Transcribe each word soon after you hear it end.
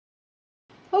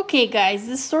Okay, guys,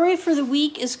 the story for the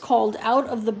week is called Out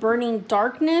of the Burning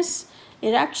Darkness.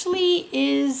 It actually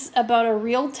is about a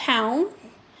real town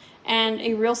and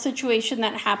a real situation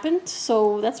that happened,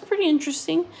 so that's pretty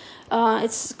interesting.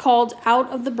 It's called Out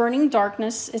of the Burning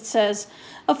Darkness. It says,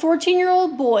 a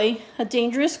 14-year-old boy, a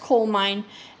dangerous coal mine,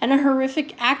 and a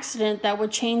horrific accident that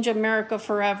would change America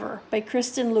forever, by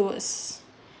Kristen Lewis.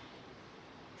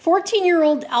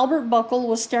 14-year-old Albert Buckle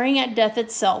was staring at death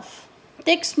itself.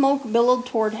 Thick smoke billowed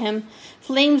toward him.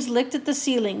 Flames licked at the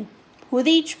ceiling. With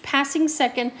each passing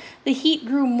second, the heat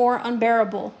grew more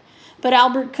unbearable. But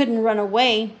Albert couldn't run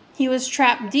away. He was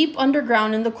trapped deep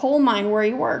underground in the coal mine where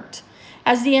he worked.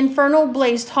 As the inferno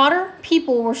blazed hotter,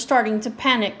 people were starting to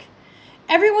panic.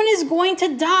 "Everyone is going to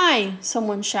die,"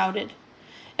 someone shouted.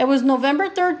 It was November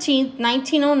 13th,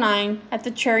 1909, at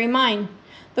the Cherry Mine.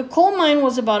 The coal mine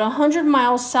was about 100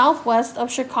 miles southwest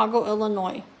of Chicago,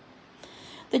 Illinois.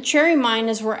 The Cherry Mine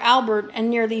is where Albert and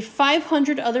nearly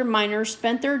 500 other miners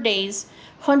spent their days,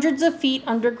 hundreds of feet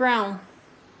underground.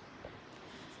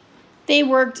 They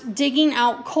worked digging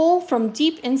out coal from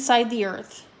deep inside the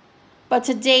earth. But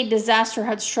today, disaster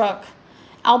had struck.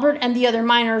 Albert and the other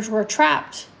miners were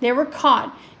trapped. They were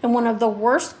caught in one of the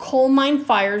worst coal mine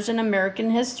fires in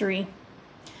American history.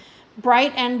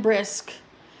 Bright and brisk.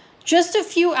 Just a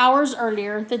few hours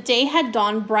earlier, the day had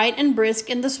dawned bright and brisk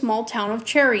in the small town of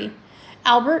Cherry.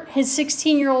 Albert, his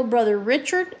 16-year-old brother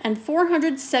Richard, and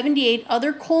 478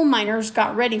 other coal miners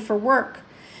got ready for work.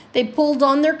 They pulled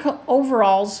on their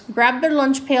overalls, grabbed their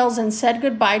lunch pails, and said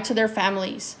goodbye to their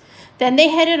families. Then they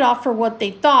headed off for what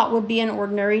they thought would be an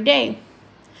ordinary day.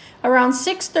 Around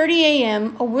 6:30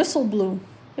 a.m., a whistle blew.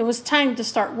 It was time to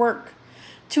start work.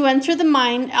 To enter the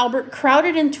mine, Albert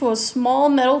crowded into a small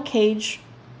metal cage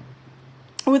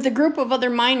with a group of other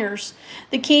miners.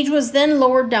 The cage was then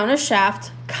lowered down a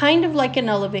shaft, kind of like an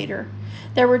elevator.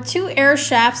 There were 2 air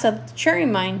shafts at the Cherry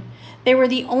Mine. They were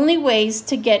the only ways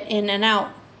to get in and out.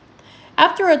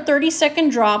 After a 30-second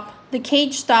drop, the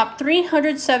cage stopped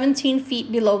 317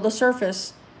 feet below the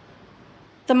surface.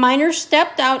 The miners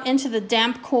stepped out into the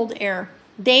damp, cold air.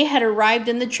 They had arrived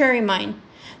in the Cherry Mine.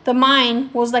 The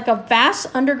mine was like a vast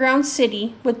underground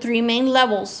city with 3 main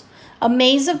levels. A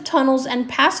maze of tunnels and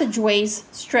passageways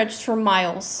stretched for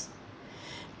miles.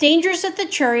 Dangers at the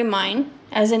Cherry Mine,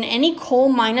 as in any coal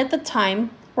mine at the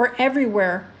time, were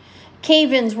everywhere.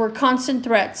 Cave-ins were constant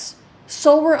threats.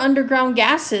 So were underground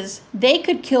gases. They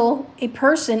could kill a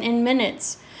person in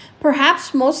minutes.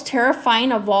 Perhaps most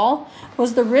terrifying of all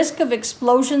was the risk of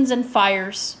explosions and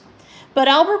fires. But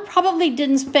Albert probably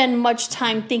didn't spend much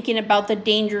time thinking about the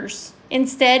dangers.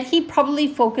 Instead, he probably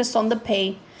focused on the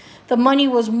pay. The money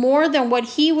was more than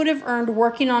what he would have earned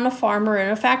working on a farm or in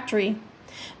a factory.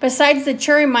 Besides, the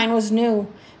Cherry Mine was new.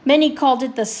 Many called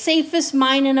it the safest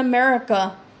mine in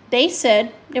America. They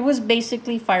said it was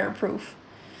basically fireproof.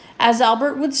 As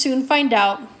Albert would soon find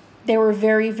out, they were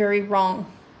very, very wrong.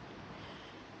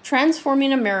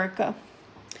 Transforming America.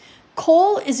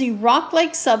 Coal is a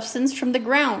rock-like substance from the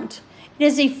ground. It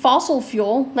is a fossil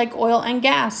fuel like oil and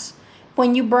gas.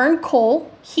 When you burn coal,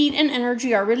 heat and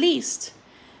energy are released.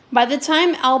 By the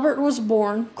time Albert was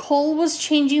born, coal was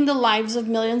changing the lives of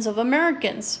millions of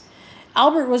Americans.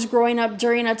 Albert was growing up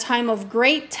during a time of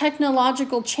great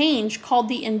technological change called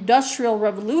the Industrial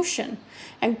Revolution,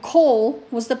 and coal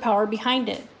was the power behind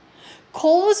it.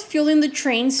 Coal was fueling the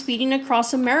trains speeding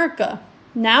across America.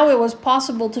 Now it was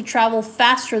possible to travel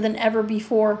faster than ever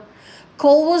before.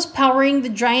 Coal was powering the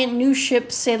giant new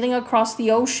ships sailing across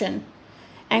the ocean.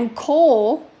 And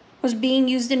coal was being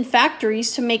used in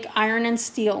factories to make iron and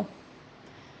steel.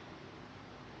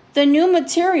 The new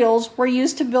materials were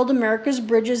used to build America's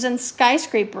bridges and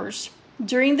skyscrapers.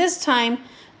 During this time,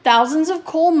 thousands of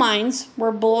coal mines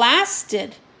were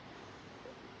blasted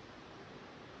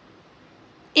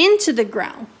into the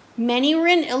ground. Many were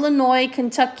in Illinois,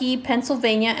 Kentucky,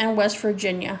 Pennsylvania, and West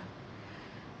Virginia.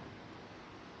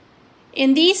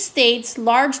 In these states,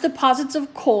 large deposits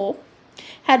of coal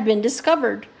had been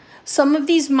discovered. Some of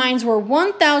these mines were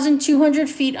 1,200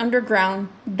 feet underground.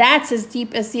 That's as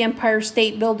deep as the Empire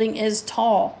State Building is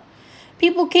tall.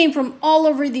 People came from all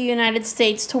over the United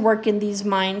States to work in these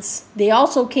mines. They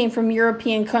also came from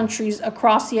European countries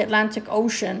across the Atlantic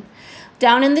Ocean.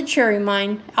 Down in the Cherry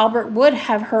Mine, Albert would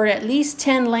have heard at least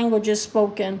 10 languages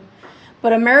spoken.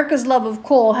 But America's love of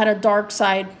coal had a dark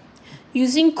side.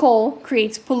 Using coal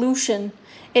creates pollution.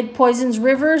 It poisons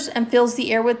rivers and fills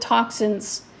the air with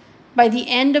toxins. By the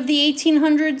end of the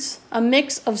 1800s, a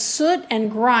mix of soot and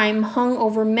grime hung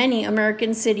over many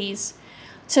American cities.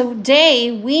 Today,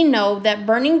 we know that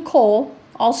burning coal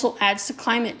also adds to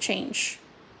climate change.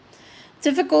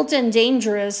 Difficult and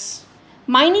dangerous.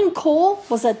 Mining coal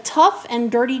was a tough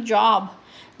and dirty job.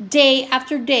 Day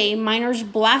after day, miners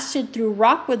blasted through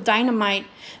rock with dynamite.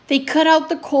 They cut out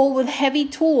the coal with heavy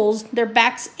tools, their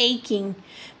backs aching.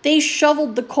 They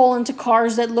shoveled the coal into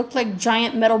cars that looked like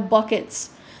giant metal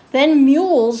buckets. Then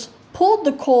mules pulled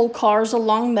the coal cars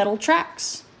along metal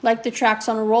tracks, like the tracks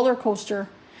on a roller coaster.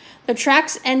 The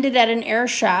tracks ended at an air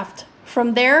shaft.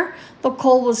 From there, the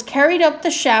coal was carried up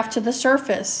the shaft to the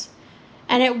surface.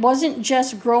 And it wasn't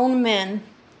just grown men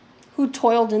who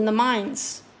toiled in the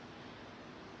mines.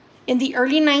 In the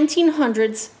early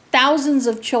 1900s, thousands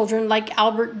of children like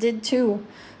Albert did too.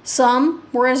 Some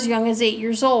were as young as 8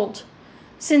 years old.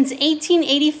 Since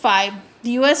 1885,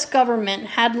 the U.S. government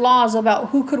had laws about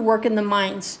who could work in the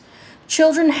mines.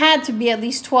 Children had to be at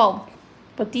least 12,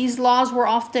 but these laws were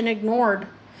often ignored.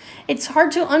 It's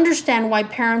hard to understand why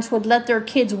parents would let their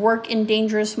kids work in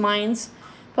dangerous mines,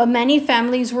 but many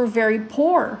families were very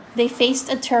poor. They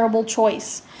faced a terrible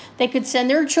choice. They could send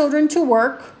their children to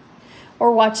work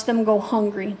or watch them go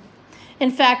hungry.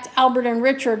 In fact, Albert and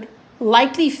Richard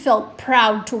likely felt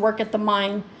proud to work at the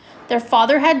mine. Their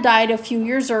father had died a few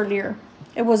years earlier.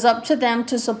 It was up to them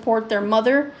to support their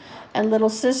mother and little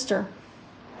sister.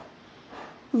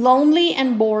 Lonely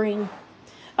and boring.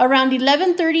 Around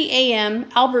 11:30 a.m.,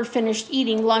 Albert finished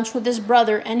eating lunch with his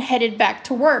brother and headed back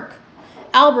to work.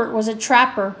 Albert was a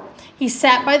trapper. He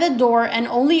sat by the door and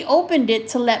only opened it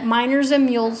to let miners and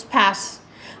mules pass.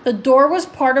 The door was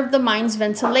part of the mine's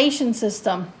ventilation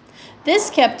system. This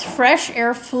kept fresh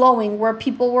air flowing where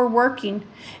people were working.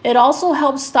 It also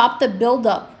helped stop the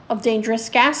buildup of dangerous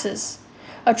gases.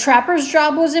 A trapper's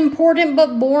job was important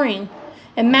but boring.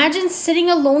 Imagine sitting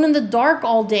alone in the dark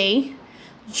all day,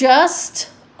 just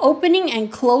opening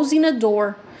and closing a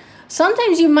door.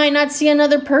 Sometimes you might not see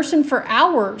another person for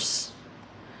hours.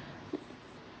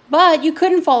 But you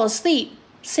couldn't fall asleep.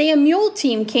 Say a mule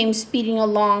team came speeding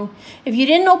along. If you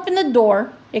didn't open the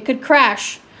door, it could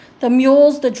crash. The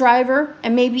mules, the driver,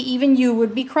 and maybe even you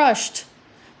would be crushed.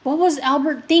 What was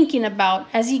Albert thinking about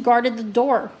as he guarded the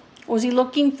door? Was he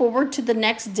looking forward to the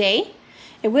next day?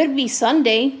 It would be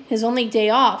Sunday, his only day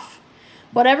off.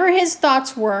 Whatever his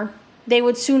thoughts were, they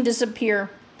would soon disappear.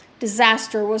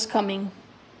 Disaster was coming.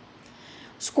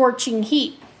 Scorching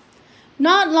heat.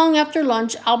 Not long after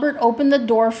lunch, Albert opened the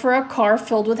door for a car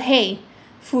filled with hay,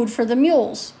 food for the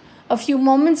mules. A few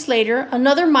moments later,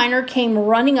 another miner came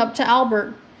running up to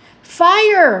Albert.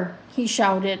 "Fire!" he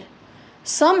shouted.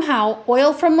 Somehow,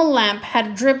 oil from a lamp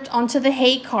had dripped onto the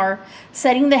hay car,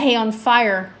 setting the hay on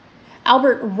fire.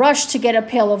 Albert rushed to get a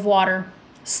pail of water.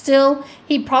 Still,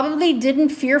 he probably didn't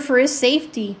fear for his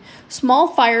safety. Small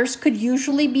fires could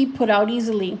usually be put out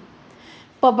easily.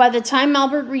 But by the time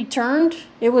Albert returned,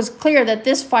 it was clear that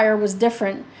this fire was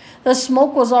different. The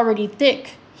smoke was already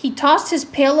thick. He tossed his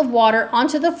pail of water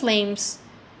onto the flames.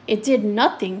 It did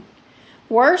nothing.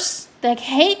 Worse, the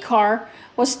hay car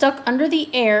was stuck under the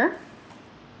air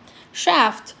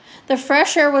shaft. The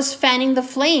fresh air was fanning the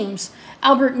flames.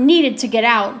 Albert needed to get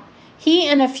out. He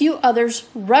and a few others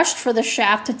rushed for the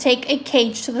shaft to take a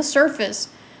cage to the surface,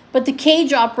 but the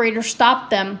cage operator stopped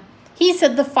them. He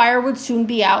said the fire would soon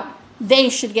be out. They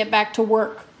should get back to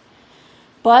work.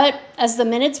 But as the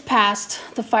minutes passed,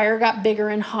 the fire got bigger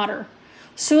and hotter.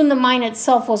 Soon the mine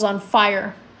itself was on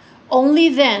fire. Only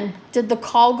then did the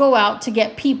call go out to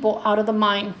get people out of the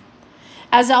mine.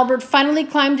 As Albert finally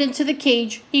climbed into the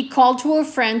cage, he called to a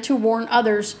friend to warn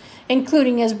others,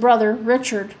 including his brother,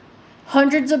 Richard.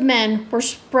 Hundreds of men were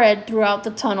spread throughout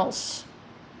the tunnels.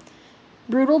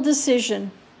 Brutal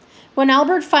decision. When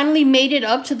Albert finally made it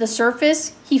up to the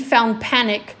surface, he found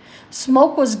panic.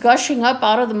 Smoke was gushing up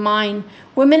out of the mine.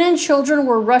 Women and children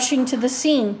were rushing to the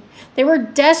scene. They were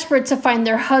desperate to find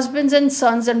their husbands and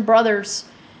sons and brothers.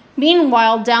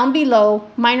 Meanwhile, down below,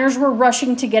 miners were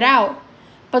rushing to get out.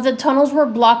 But the tunnels were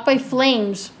blocked by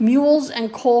flames, mules,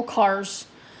 and coal cars.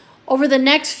 Over the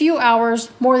next few hours,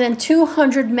 more than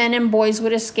 200 men and boys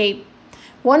would escape.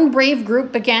 One brave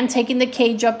group began taking the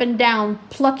cage up and down,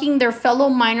 plucking their fellow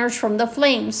miners from the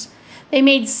flames. They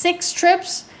made 6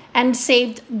 trips and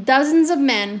saved dozens of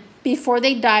men before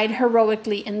they died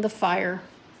heroically in the fire.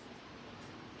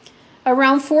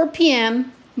 Around 4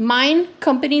 p.m., mine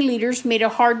company leaders made a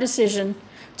hard decision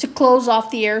to close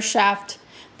off the air shaft.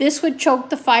 This would choke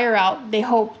the fire out, they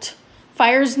hoped.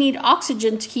 Fires need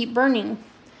oxygen to keep burning.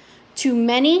 To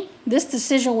many, this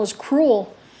decision was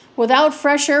cruel. Without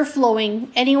fresh air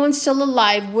flowing, anyone still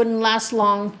alive wouldn't last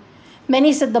long.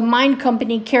 Many said the mine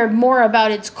company cared more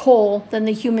about its coal than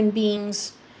the human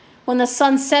beings. When the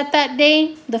sun set that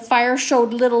day, the fire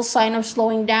showed little sign of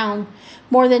slowing down.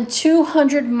 More than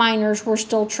 200 miners were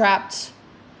still trapped.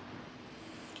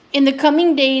 In the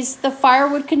coming days, the fire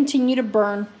would continue to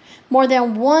burn. More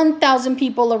than 1,000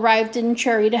 people arrived in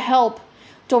Cherry to help.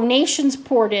 Donations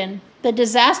poured in. The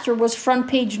disaster was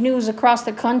front-page news across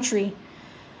the country.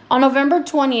 On November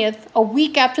 20th, a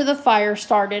week after the fire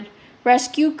started,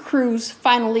 rescue crews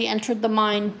finally entered the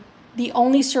mine. The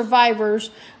only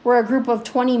survivors were a group of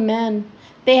 20 men.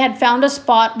 They had found a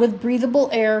spot with breathable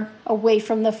air away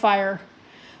from the fire.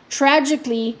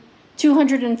 Tragically,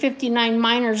 259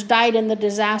 miners died in the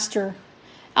disaster.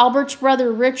 Albert's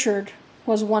brother Richard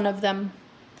was one of them.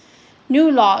 New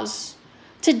laws.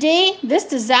 Today, this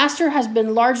disaster has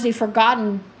been largely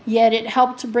forgotten, yet it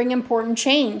helped to bring important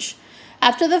change.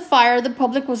 After the fire, the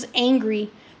public was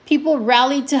angry. People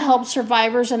rallied to help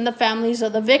survivors and the families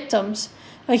of the victims.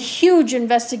 A huge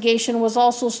investigation was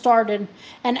also started,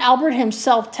 and Albert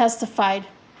himself testified.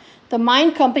 The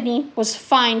mine company was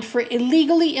fined for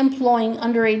illegally employing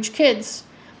underage kids.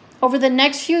 Over the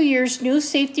next few years, new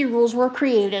safety rules were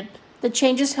created. The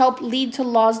changes helped lead to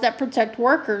laws that protect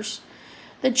workers.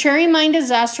 The Cherry Mine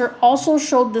disaster also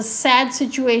showed the sad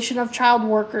situation of child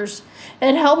workers.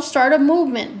 It helped start a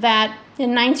movement that,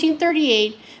 in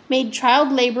 1938, made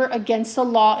child labor against the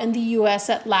law in the U.S.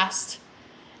 at last.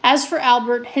 As for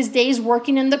Albert, his days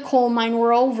working in the coal mine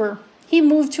were over. He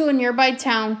moved to a nearby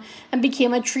town and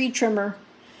became a tree trimmer.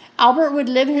 Albert would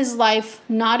live his life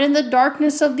not in the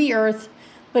darkness of the earth,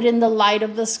 but in the light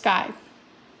of the sky.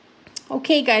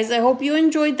 Okay, guys, I hope you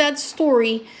enjoyed that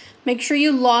story. Make sure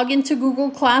you log into Google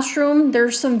Classroom.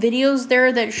 There's some videos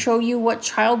there that show you what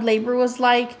child labor was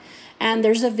like. And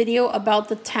there's a video about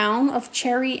the town of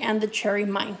Cherry and the Cherry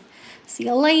Mine. See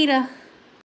you later.